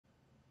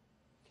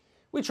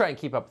We try and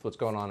keep up with what's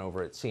going on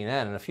over at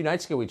CNN. And a few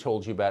nights ago, we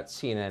told you about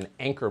CNN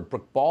anchor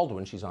Brooke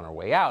Baldwin. She's on her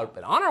way out.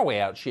 But on her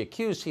way out, she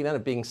accused CNN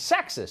of being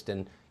sexist.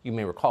 And you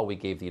may recall we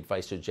gave the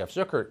advice to Jeff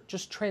Zucker,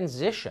 just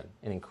transition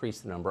and increase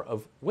the number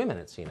of women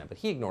at CNN. But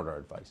he ignored our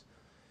advice.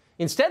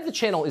 Instead, the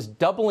channel is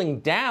doubling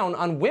down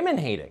on women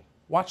hating.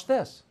 Watch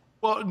this.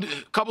 Well,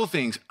 a couple of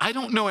things. I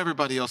don't know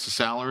everybody else's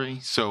salary,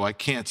 so I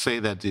can't say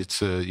that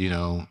it's a,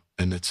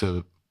 and it's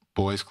a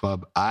boys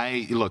club.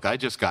 I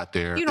just got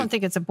there. You don't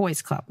think it's a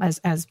boys club,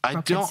 as I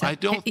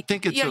don't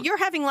think it's. You're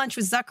having lunch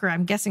with Zucker.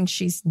 I'm guessing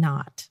she's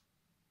not.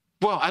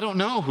 Well, I don't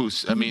know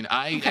who's. I mean,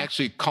 I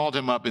actually called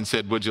him up and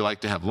said, "Would you like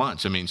to have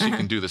lunch?" I mean, she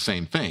can do the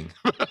same thing.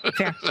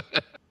 Fair.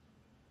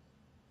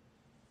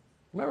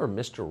 Remember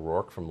Mr.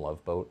 Rourke from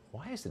Love Boat?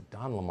 Why is it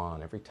Don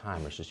Lemon every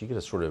time? It's just you get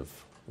a sort of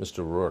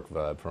Mr. Rourke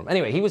vibe from.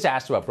 Anyway, he was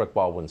asked about Brooke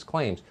Baldwin's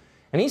claims,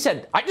 and he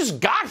said, "I just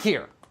got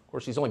here." Of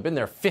course, he's only been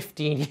there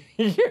 15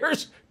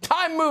 years.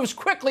 Time moves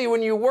quickly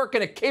when you work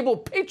in a cable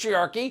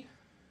patriarchy.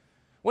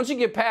 Once you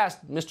get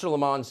past Mr.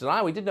 Lemon's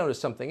denial, we did notice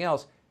something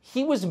else.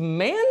 He was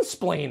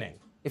mansplaining,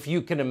 if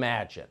you can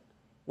imagine.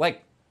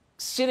 Like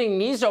sitting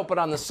knees open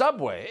on the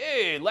subway,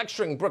 hey,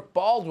 lecturing Brooke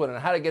Baldwin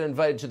on how to get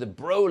invited to the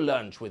bro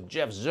lunch with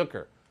Jeff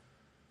Zucker.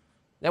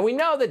 Now, we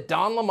know that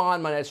Don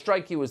Lemon might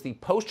strike you as the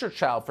poster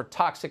child for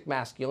toxic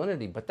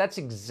masculinity, but that's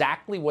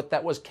exactly what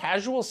that was,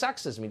 casual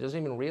sexism. He doesn't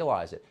even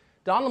realize it.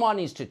 Don Lemon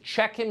needs to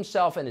check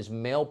himself and his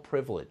male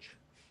privilege.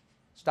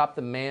 Stop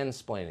the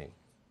mansplaining,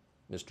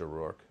 Mr.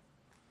 Rourke.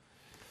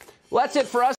 Well, that's it for us.